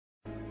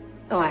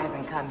Oh, I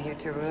haven't come here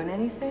to ruin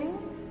anything.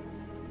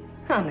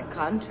 On the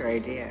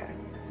contrary, dear.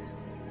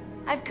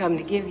 I've come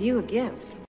to give you a gift.